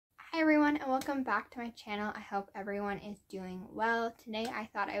welcome back to my channel. I hope everyone is doing well. Today I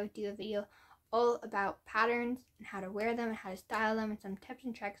thought I would do a video all about patterns and how to wear them and how to style them and some tips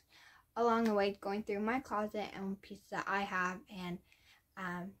and tricks along the way, going through my closet and pieces that I have and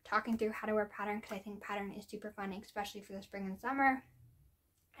talking through how to wear pattern, because I think pattern is super fun, especially for the spring and summer.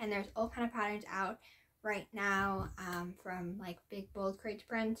 And there's all kind of patterns out right now, from like big bold crates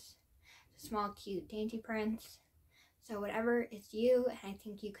prints to small cute dainty prints. So whatever is you, and I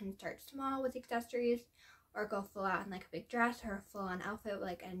think you can start small with accessories or go full out in like a big dress or a full on outfit,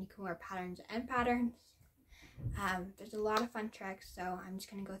 and you can wear patterns and patterns. There's a lot of fun tricks, so I'm just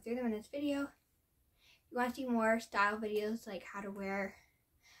going to go through them in this video. If you want to see more style videos, like how to wear,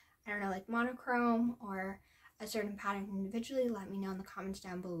 I don't know, like monochrome or a certain pattern individually, let me know in the comments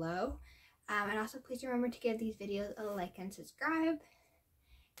down below. And also please remember to give these videos a like and subscribe.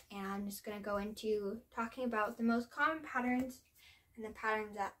 And I'm just going to go into talking about the most common patterns and the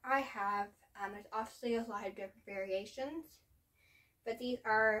patterns that I have. There's obviously a lot of different variations, but these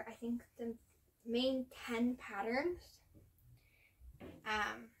are, I think, the main 10 patterns.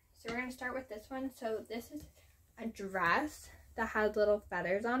 So we're going to start with this one. So this is a dress that has little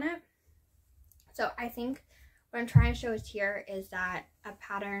feathers on it. So I think what I'm trying to show us here is that a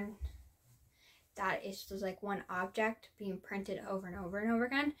pattern that is just like one object being printed over and over and over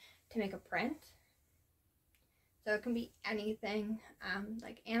again to make a print. So it can be anything,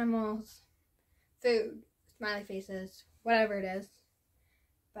 like animals, food, smiley faces, whatever it is,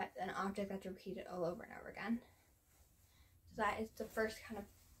 but an object that's repeated all over and over again. So that is the first kind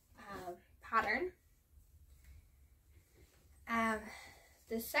of pattern.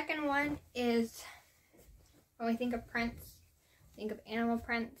 The second one is, when we think of prints, think of animal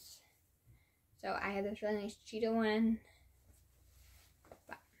prints. So I have this really nice cheetah one.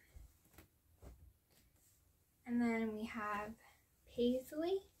 And then we have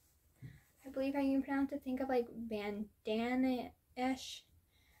paisley. I believe how you pronounce it. Think of like bandana-ish.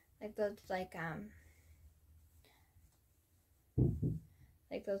 Like those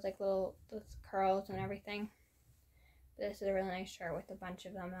little curls and everything. This is a really nice shirt with a bunch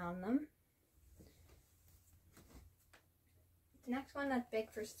of them on them. The next one that's big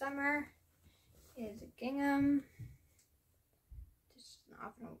for summer is a gingham, just an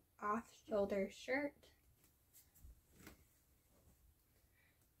off-shoulder shirt.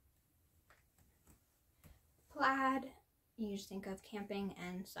 Plaid, you just think of camping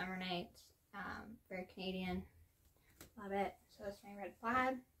and summer nights, very Canadian, love it. So it's my red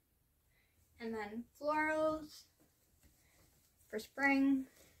plaid. And then florals for spring.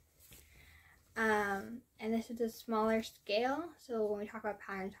 And this is a smaller scale. So when we talk about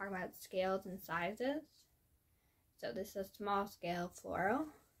patterns, talk about scales and sizes. So this is a small scale floral,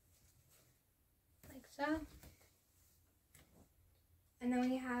 like so. And then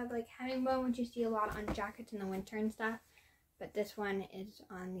we have like herringbone, which you see a lot on jackets in the winter and stuff. But this one is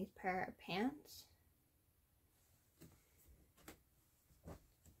on these pair of pants.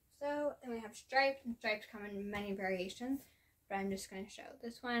 So then we have stripes, and stripes come in many variations. But I'm just going to show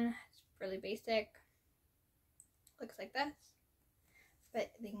this one. It's really basic. Looks like this.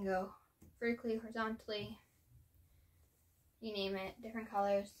 But they can go vertically, horizontally, you name it, different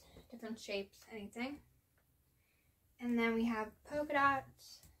colors, different shapes, anything. And then we have polka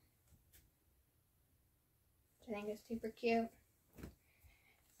dots, which I think is super cute.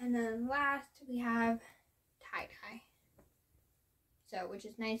 And then last we have tie-dye. So, which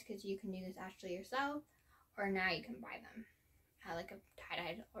is nice because you can do this actually yourself, or now you can buy them. I like a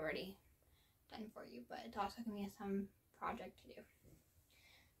tie-dye already done for you, but it's also going to be a some project to do.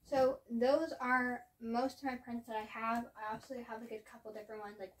 So those are most of my prints that I have. I also have like a couple different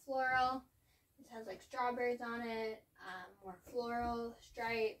ones, like floral. This has like strawberries on it, more floral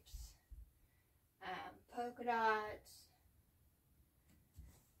stripes, polka dots,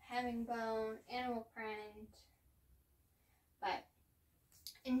 herringbone, animal print. But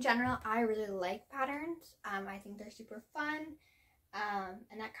in general, I really like patterns. I think they're super fun.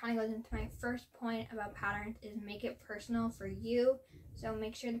 And that kind of goes into my first point about patterns, is make it personal for you. So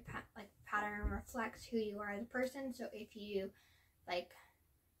make sure the pattern reflects who you are as a person. So if you like,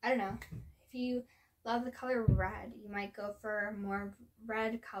 I don't know, if you love the color red, you might go for more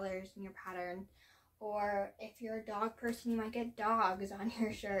red colors in your pattern. Or if you're a dog person, you might get dogs on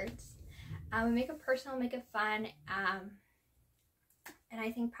your shirts. Make it personal, make it fun. And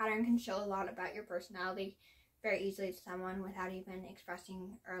I think pattern can show a lot about your personality very easily to someone without even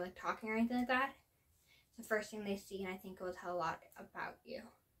expressing or like talking or anything like that. It's the first thing they see, and I think it will tell a lot about you.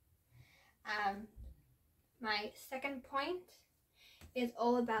 My second point is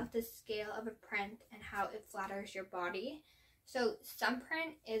all about the scale of a print and how it flatters your body. So some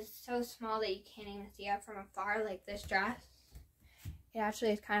print is so small that you can't even see it from afar, like this dress. It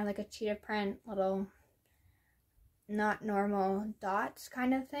actually is kind of like a cheetah print, little not normal dots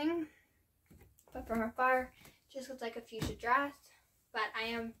kind of thing. But from afar, it just looks like a fuchsia dress. But I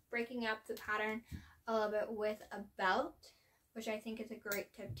am breaking up the pattern a little bit with a belt, which I think is a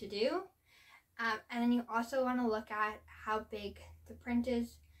great tip to do. And then you also want to look at how big the print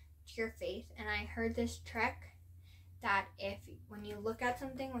is to your face. And I heard this trick that if when you look at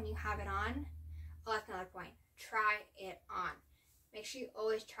something, when you have it on, oh, that's another point, try it on. Make sure you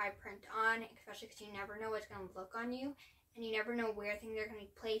always try print on, especially because you never know what's going to look on you, and you never know where things are going to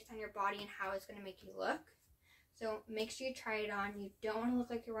be placed on your body and how it's going to make you look. So make sure you try it on. You don't want to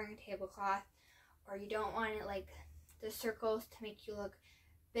look like you're wearing a tablecloth, or you don't want it like the circles to make you look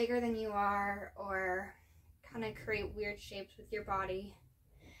bigger than you are, or kind of create weird shapes with your body.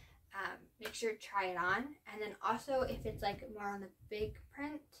 Make sure to try it on. And then also, if it's like more on the big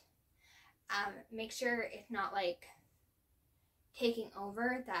print, make sure it's not like taking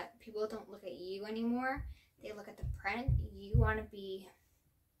over, that people don't look at you anymore, they look at the print. You want to be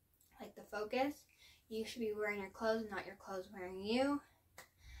like the focus. You should be wearing your clothes, not your clothes wearing you.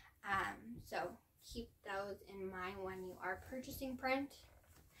 So keep those in mind when you are purchasing print.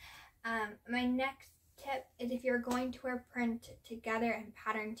 My next tip is, if you're going to wear print together and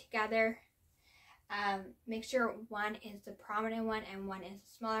pattern together, make sure one is the prominent one and one is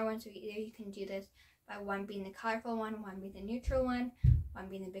the smaller one. So either you can do this by one being the colorful one being the neutral one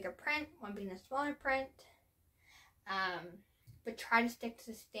being the bigger print, one being the smaller print. But try to stick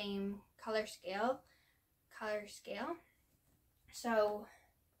to the same color scale. So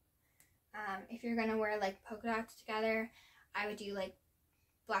if you're gonna wear like polka dots together, I would do like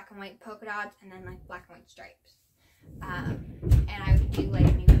black and white polka dots and then like black and white stripes. And I would do like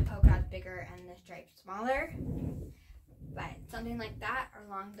maybe the polka dots bigger and the stripes smaller. But something like that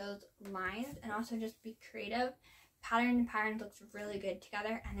along those lines. And also just be creative. Pattern and patterns looks really good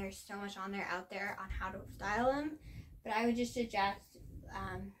together, and there's so much on there out there on how to style them. But I would just suggest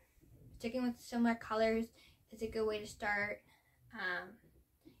sticking with similar colors is a good way to start.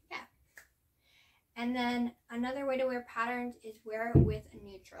 Yeah. And then another way to wear patterns is wear it with a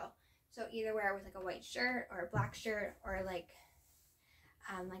neutral. So either wear it with like a white shirt or a black shirt, or like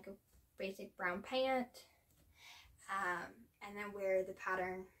a basic brown pant, and then wear the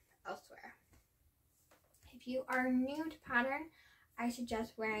pattern elsewhere. If you are new to pattern, I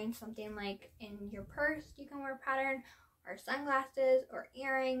suggest wearing something like in your purse you can wear pattern, or sunglasses, or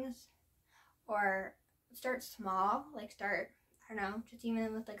earrings, or start small, like start, I don't know, just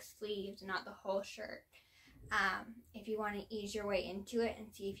even with like sleeves and not the whole shirt. If you want to ease your way into it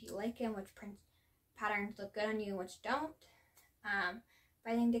and see if you like it, which patterns look good on you, which don't.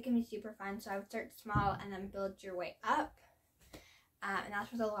 But I think they can be super fun, so I would start small and then build your way up. And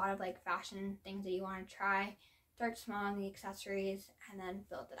that's with a lot of like fashion things that you want to try. Start small on the accessories and then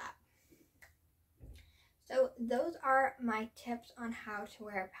build it up. So those are my tips on how to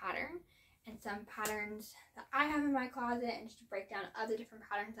wear a pattern, and some patterns that I have in my closet, and just to break down other different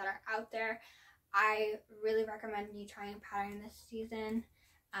patterns that are out there. I really recommend you trying a pattern this season.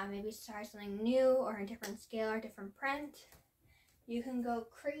 Maybe try something new or a different scale or different print. You can go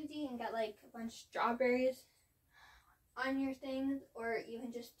crazy and get like a bunch of strawberries on your things, or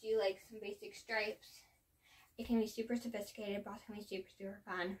even just do like some basic stripes. It can be super sophisticated, but also can be super, super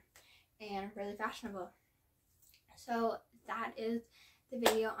fun and really fashionable. So that is the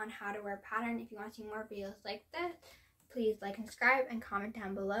video on how to wear a pattern. If you want to see more videos like this, please like and subscribe and comment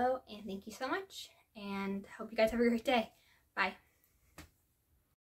down below. And thank you so much, and hope you guys have a great day. Bye.